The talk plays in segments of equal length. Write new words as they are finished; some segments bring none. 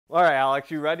All right, Alex,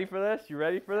 you ready for this? You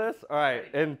ready for this? All right,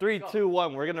 Ready. in 3, 2,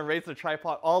 1, we're gonna raise the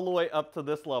tripod all the way up to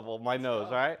this level, my nose,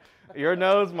 all right? Your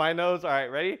nose, my nose, all right,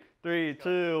 ready? 3,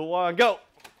 2, 1, go!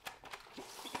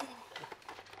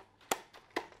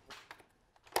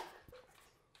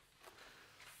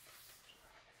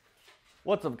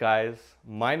 What's up, guys?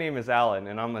 My name is Alan,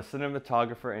 and I'm a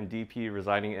cinematographer and DP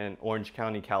residing in Orange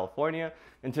County, California.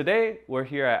 And today, we're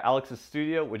here at Alex's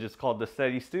studio, which is called the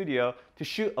Steady Studio, to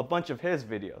shoot a bunch of his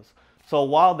videos. So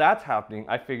while that's happening,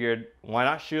 I figured, why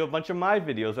not shoot a bunch of my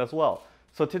videos as well?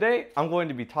 So today, I'm going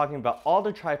to be talking about all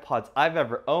the tripods I've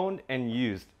ever owned and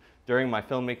used during my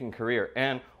filmmaking career,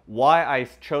 and why I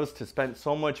chose to spend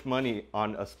so much money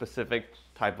on a specific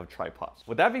type of tripod.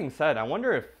 With that being said, I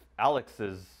wonder if Alex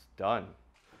is done.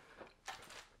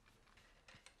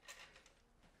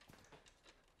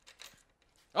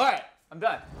 All right, I'm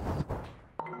done.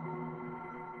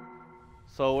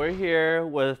 So we're here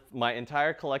with my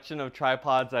entire collection of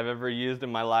tripods I've ever used in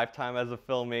my lifetime as a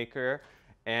filmmaker.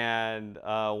 And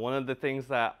one of the things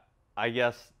that I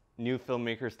guess new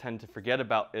filmmakers tend to forget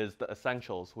about is the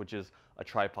essentials, which is a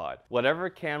tripod. Whatever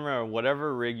camera or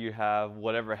whatever rig you have,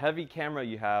 whatever heavy camera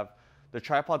you have, the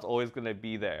tripod's always gonna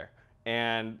be there.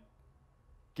 And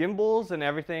gimbals and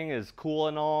everything is cool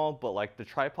and all, but like the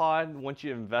tripod, once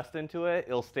you invest into it,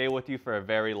 it'll stay with you for a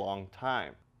very long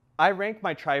time. I rank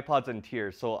my tripods in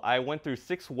tiers, so I went through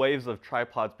 6 waves of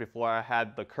tripods before I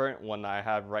had the current one that I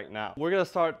have right now. We're gonna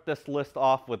start this list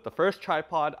off with the first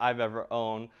tripod I've ever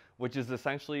owned, which is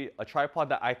essentially a tripod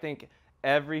that I think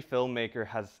every filmmaker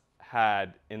has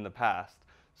had in the past.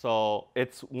 So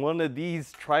it's one of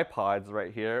these tripods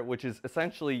right here, which is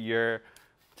essentially your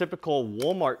typical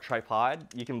Walmart tripod.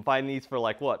 You can find these for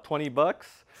like what, 20 bucks?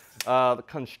 The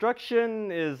construction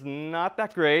is not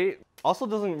that great. Also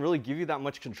doesn't really give you that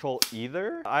much control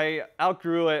either. I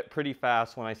outgrew it pretty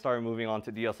fast when I started moving on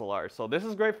to DSLR. So this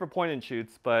is great for point and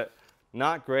shoots, but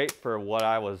not great for what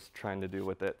I was trying to do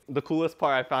with it. The coolest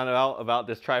part I found out about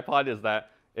this tripod is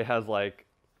that it has like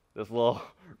this little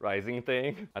rising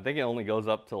thing. I think it only goes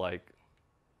up to like,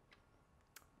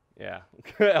 yeah,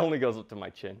 it only goes up to my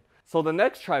chin. So the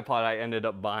next tripod I ended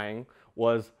up buying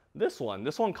was this one.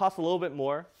 This one costs a little bit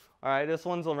more. All right, this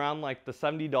one's around like the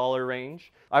 $70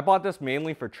 range. I bought this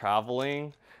mainly for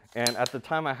traveling, and at the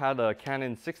time I had a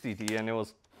Canon 60D, and it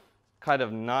was kind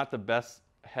of not the best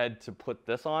head to put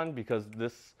this on because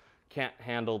this can't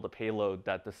handle the payload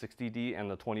that the 60D and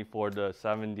the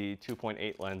 24-70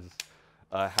 2.8 lens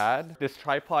had. This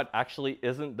tripod actually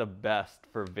isn't the best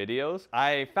for videos.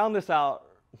 I found this out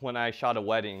when I shot a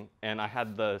wedding, and I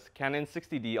had the Canon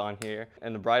 60D on here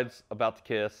and the bride's about to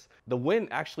kiss. The wind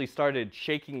actually started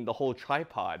shaking the whole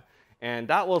tripod, and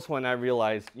that was when I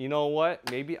realized, you know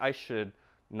what, maybe I should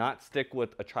not stick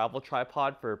with a travel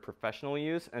tripod for professional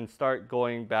use and start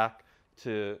going back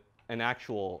to an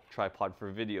actual tripod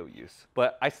for video use.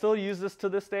 But I still use this to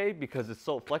this day because it's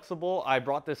so flexible. I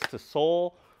brought this to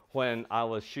Seoul when I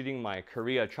was shooting my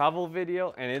Korea travel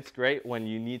video, and it's great when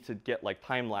you need to get like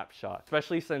time-lapse shots,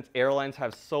 especially since airlines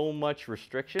have so much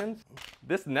restrictions.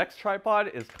 This next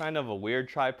tripod is kind of a weird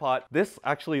tripod. This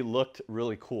actually looked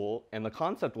really cool, and the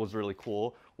concept was really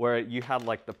cool, where you had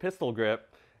like the pistol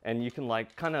grip and you can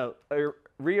like kind of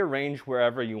rearrange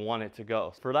wherever you want it to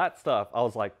go. For that stuff, I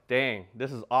was like, dang,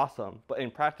 this is awesome. But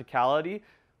in practicality,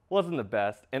 wasn't the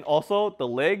best. And also the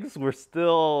legs were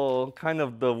still kind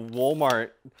of the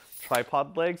Walmart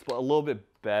tripod legs, but a little bit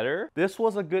better. This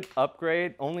was a good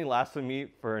upgrade, only lasted me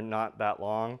for not that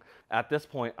long. At this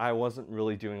point, I wasn't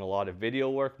really doing a lot of video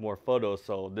work, more photos,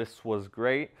 so this was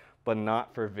great, but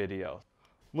not for video.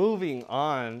 Moving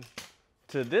on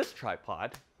to this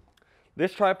tripod.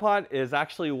 This tripod is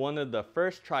actually one of the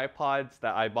first tripods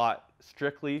that I bought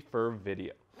strictly for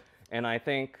video. And I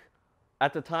think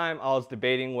at the time, I was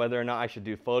debating whether or not I should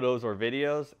do photos or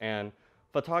videos, and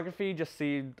photography just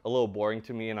seemed a little boring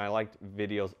to me, and I liked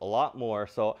videos a lot more,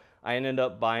 so I ended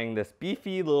up buying this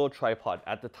beefy little tripod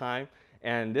at the time,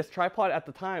 and this tripod at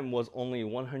the time was only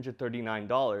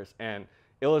 $139, and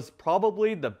it was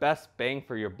probably the best bang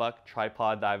for your buck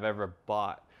tripod that I've ever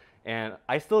bought. And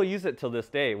I still use it till this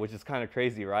day, which is kind of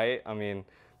crazy, right? I mean,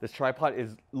 this tripod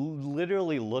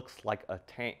literally looks like a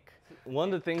tank.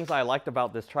 One of the things I liked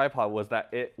about this tripod was that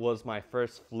it was my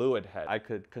first fluid head. I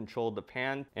could control the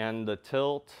pan and the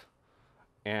tilt,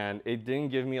 and it didn't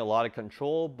give me a lot of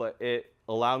control, but it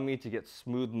allowed me to get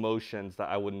smooth motions that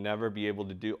I would never be able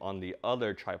to do on the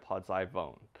other tripods I've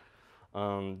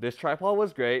owned. This tripod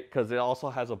was great because it also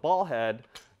has a ball head,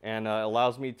 and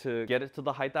allows me to get it to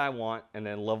the height that I want and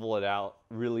then level it out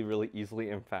really, really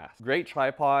easily and fast. Great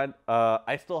tripod.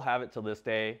 I still have it to this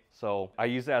day, so I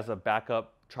use it as a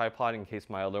backup tripod in case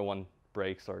my other one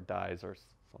breaks or dies or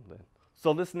something.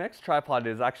 So this next tripod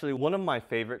is actually one of my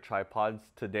favorite tripods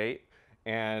to date.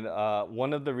 And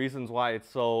one of the reasons why it's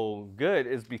so good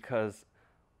is because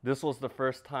this was the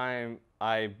first time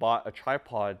I bought a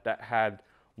tripod that had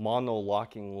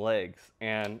mono-locking legs.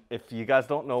 And if you guys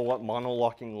don't know what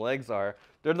mono-locking legs are,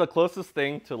 they're the closest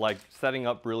thing to like setting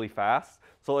up really fast.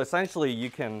 So essentially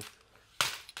you can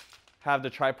have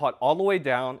the tripod all the way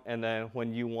down, and then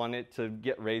when you want it to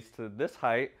get raised to this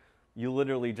height, you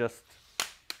literally just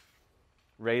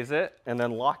raise it and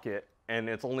then lock it. And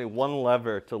it's only one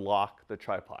lever to lock the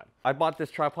tripod. I bought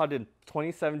this tripod in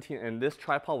 2017, and this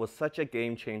tripod was such a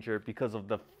game changer because of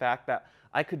the fact that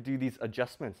I could do these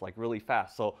adjustments like really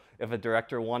fast. So if a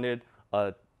director wanted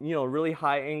a really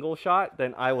high angle shot,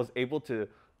 then I was able to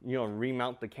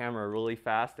remount the camera really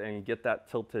fast and get that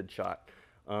tilted shot.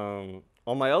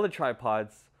 On my other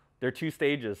tripods, they're 2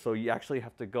 stages, so you actually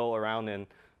have to go around and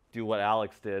do what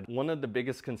Alex did. One of the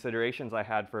biggest considerations I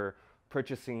had for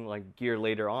purchasing like gear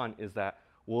later on is that,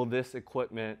 will this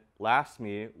equipment last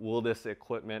me? Will this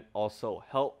equipment also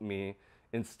help me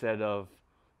instead of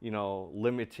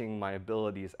limiting my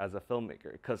abilities as a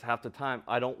filmmaker? Because half the time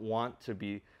I don't want to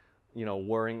be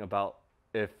worrying about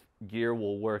if gear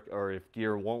will work or if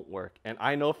gear won't work. And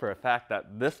I know for a fact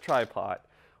that this tripod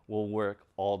will work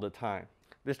all the time.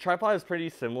 This tripod is pretty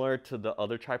similar to the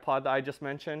other tripod that I just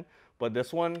mentioned, but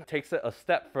this one takes it a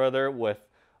step further with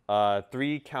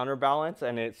 3 counterbalance,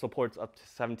 and it supports up to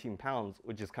 17 pounds,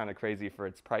 which is kind of crazy for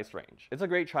its price range. It's a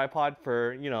great tripod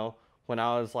for, when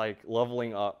I was like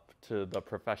leveling up to the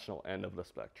professional end of the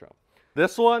spectrum.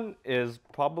 This one is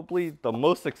probably the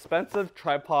most expensive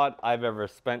tripod I've ever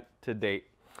spent to date.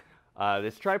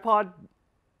 This tripod,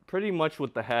 pretty much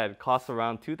with the head, costs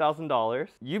around $2,000.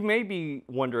 You may be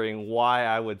wondering why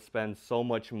I would spend so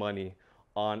much money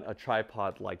on a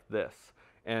tripod like this.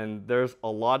 And there's a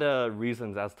lot of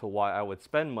reasons as to why I would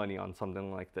spend money on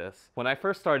something like this. When I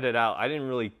first started out, I didn't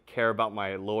really care about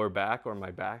my lower back or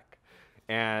my back.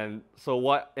 And so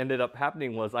what ended up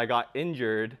happening was I got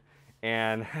injured,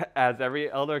 and as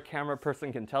every other camera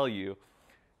person can tell you,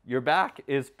 your back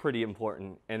is pretty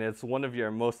important, and it's one of your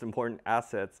most important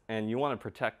assets, and you want to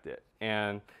protect it.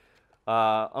 And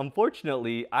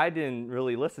unfortunately, I didn't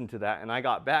really listen to that, and I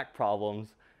got back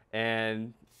problems.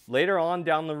 And later on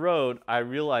down the road, I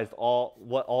realized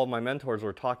what all my mentors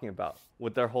were talking about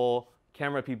with their whole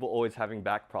camera people always having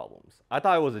back problems. I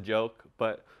thought it was a joke,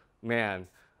 but man,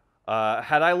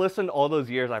 had I listened all those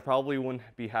years, I probably wouldn't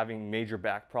be having major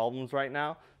back problems right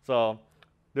now. So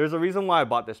there's a reason why I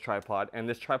bought this tripod, and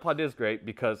this tripod is great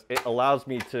because it allows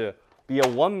me to be a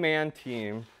one-man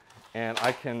team, and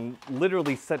I can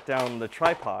literally set down the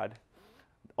tripod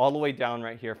all the way down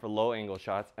right here for low angle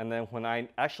shots, and then when I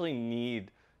actually need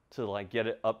to like get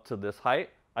it up to this height,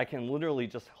 I can literally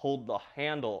just hold the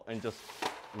handle and just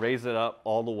raise it up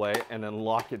all the way and then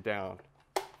lock it down.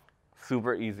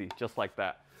 Super easy, just like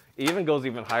that. It even goes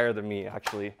even higher than me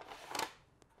actually,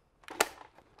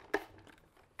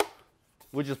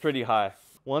 which is pretty high.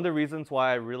 One of the reasons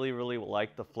why I really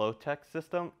like the Flowtech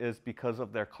system is because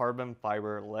of their carbon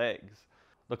fiber legs.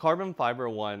 The carbon fiber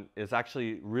one is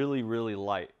actually really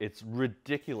light. It's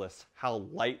ridiculous how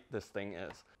light this thing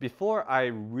is. Before, I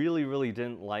really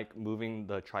didn't like moving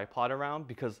the tripod around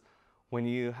because when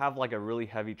you have like a really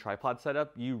heavy tripod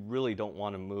setup, you really don't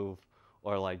want to move,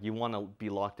 or like you want to be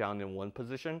locked down in one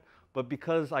position. But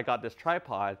because I got this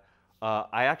tripod,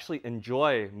 I actually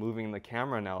enjoy moving the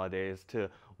camera nowadays to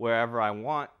wherever I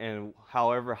want and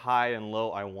however high and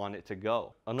low I want it to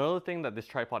go. Another thing that this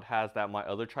tripod has that my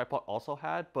other tripod also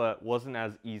had but wasn't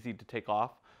as easy to take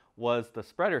off was the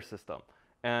spreader system.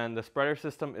 And the spreader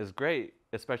system is great,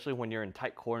 especially when you're in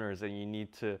tight corners and you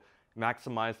need to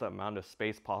maximize the amount of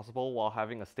space possible while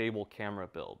having a stable camera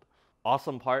build.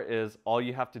 Awesome part is all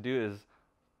you have to do is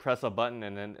press a button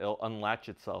and then it'll unlatch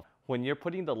itself. When you're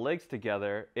putting the legs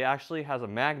together, it actually has a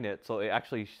magnet, so it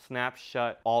actually snaps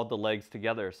shut all the legs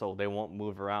together so they won't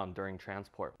move around during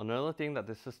transport. Another thing that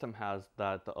this system has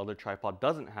that the other tripod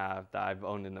doesn't have that I've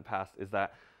owned in the past is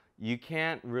that you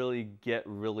can't really get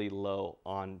really low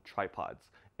on tripods.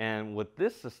 And with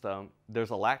this system, there's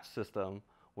a latch system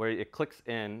where it clicks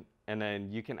in and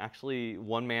then you can actually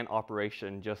one-man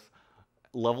operation just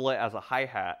level it as a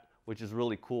hi-hat, which is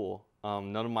really cool.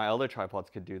 None of my other tripods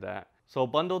could do that. So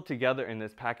bundled together in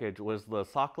this package was the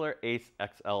Sachtler Ace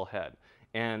XL head.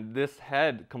 And this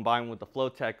head combined with the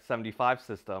Flowtech 75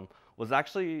 system was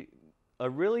actually a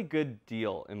really good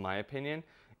deal in my opinion.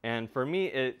 And for me,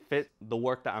 it fit the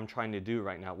work that I'm trying to do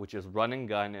right now, which is run and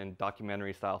gun and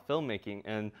documentary style filmmaking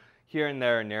and here and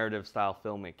there narrative style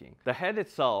filmmaking. The head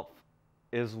itself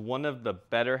is one of the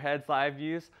better heads that I've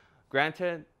used.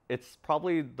 Granted, it's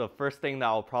probably the first thing that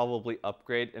I'll probably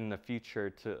upgrade in the future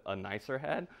to a nicer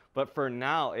head, but for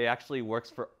now it actually works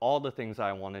for all the things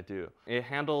I want to do. It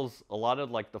handles a lot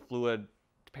of like the fluid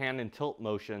pan and tilt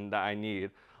motion that I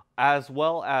need, as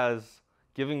well as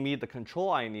giving me the control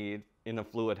I need in a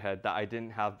fluid head that I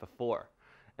didn't have before.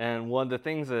 And one of the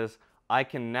things is I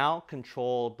can now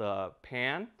control the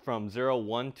pan from 0,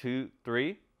 1, 2,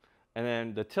 3, and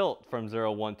then the tilt from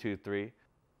 0, 1, 2, 3.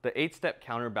 The 8-step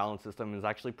counterbalance system is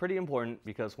actually pretty important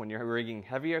because when you're rigging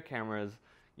heavier cameras,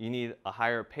 you need a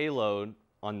higher payload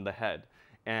on the head.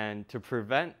 And to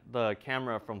prevent the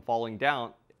camera from falling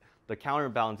down, the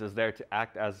counterbalance is there to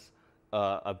act as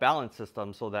a balance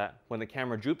system so that when the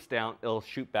camera droops down, it'll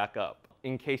shoot back up.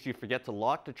 In case you forget to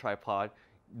lock the tripod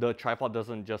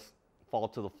doesn't just fall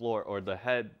to the floor, or the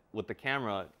head with the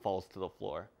camera falls to the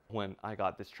floor. When I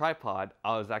got this tripod,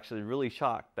 I was actually really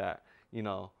shocked that, you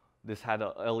know, this had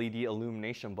a LED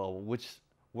illumination bulb, which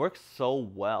works so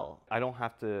well. I don't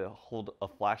have to hold a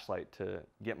flashlight to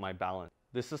get my balance.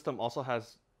 This system also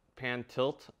has pan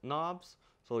tilt knobs,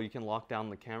 so you can lock down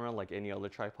the camera like any other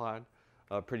tripod.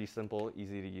 Pretty simple,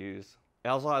 easy to use. It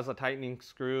also has a tightening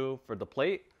screw for the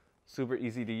plate. Super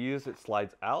easy to use. It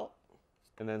slides out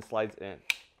and then slides in.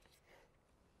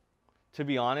 To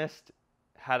be honest,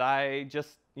 had I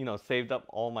just, you know, saved up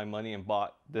all my money and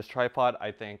bought this tripod,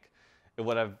 I think it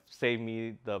would have saved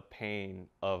me the pain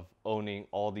of owning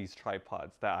all these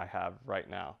tripods that I have right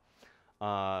now.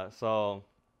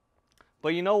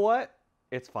 But you know what?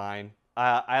 It's fine.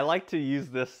 I like to use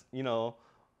this, you know,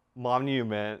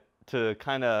 monument to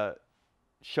kind of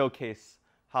showcase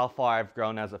how far I've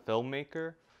grown as a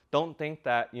filmmaker. Don't think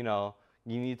that, you know,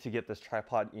 you need to get this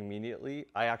tripod immediately.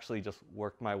 I actually just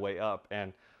worked my way up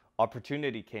and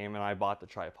opportunity came and I bought the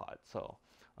tripod. So,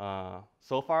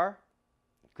 so far,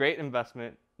 great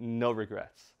investment, no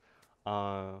regrets.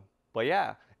 But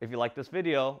yeah, if you like this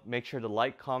video, make sure to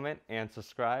like, comment, and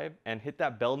subscribe, and hit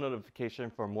that bell notification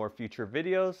for more future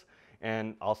videos.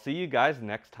 And I'll see you guys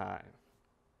next time.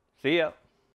 See ya.